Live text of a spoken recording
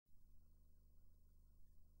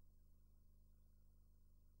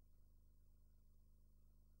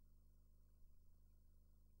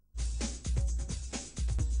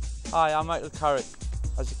Hi, I'm Michael Carrick.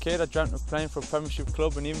 As a kid, I dreamt of playing for a Premiership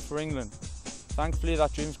club and even for England. Thankfully,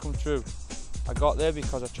 that dream's come true. I got there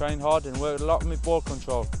because I trained hard and worked a lot on my ball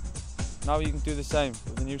control. Now you can do the same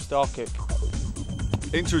with the new Star Kick.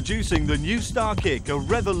 Introducing the new Star Kick, a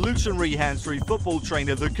revolutionary hands-free football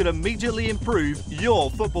trainer that could immediately improve your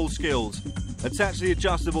football skills. Attach the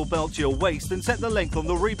adjustable belt to your waist and set the length on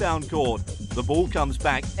the rebound cord. The ball comes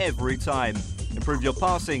back every time. Improve your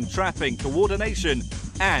passing, trapping, coordination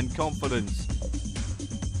and confidence.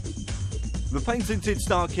 The patented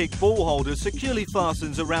Star Kick ball holder securely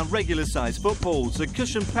fastens around regular-sized footballs. The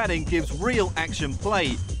cushion padding gives real action play.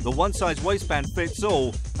 The one-size waistband fits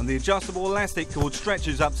all, and the adjustable elastic cord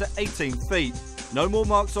stretches up to 18 feet. No more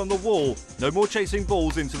marks on the wall, no more chasing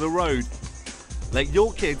balls into the road. Let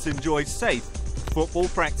your kids enjoy safe football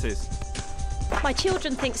practice. My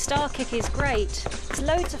children think Star Kick is great. It's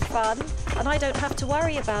loads of fun and I don't have to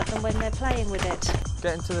worry about them when they're playing with it.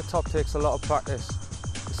 Getting to the top takes a lot of practice.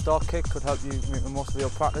 The Star Kick could help you make the most of your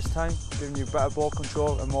practice time, giving you better ball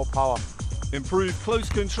control and more power. Improve close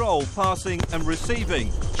control, passing and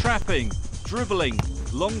receiving, trapping, dribbling,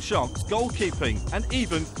 long shots, goalkeeping and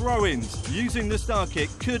even throw-ins. Using the Star Kick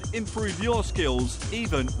could improve your skills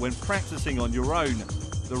even when practicing on your own.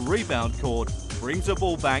 The rebound cord brings the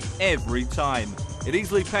ball back every time. It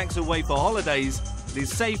easily packs away for holidays. It is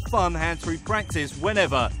safe, fun, hands-free practice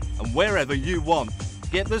whenever and wherever you want.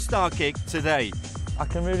 Get the Star Kick today. I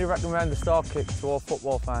can really recommend the Star Kick to all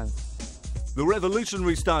football fans. The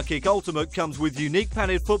revolutionary Star Kick Ultimate comes with unique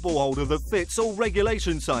padded football holder that fits all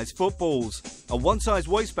regulation-sized footballs, a one-size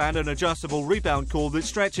waistband and adjustable rebound cord that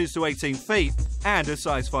stretches to 18 feet, and a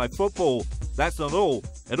size 5 football. That's not all.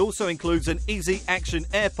 It also includes an easy action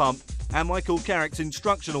air pump and Michael Carrick's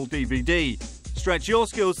instructional DVD. Stretch your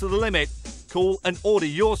skills to the limit. Call and order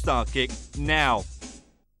your Star Kick now.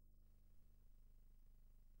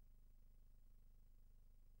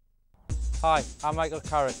 Hi, I'm Michael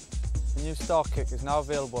Carrick. The new Star Kick is now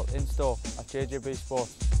available in store at JJB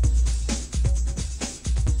Sports.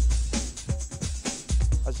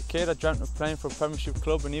 As a kid, I dreamt of playing for a Premiership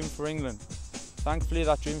club and even for England. Thankfully,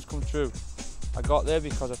 that dream's come true. I got there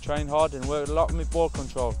because I trained hard and worked a lot on my ball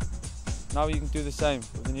control. Now you can do the same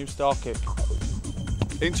with the new Star Kick.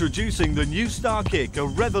 Introducing the new Star Kick, a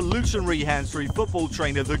revolutionary hands-free football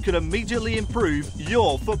trainer that could immediately improve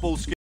your football skills.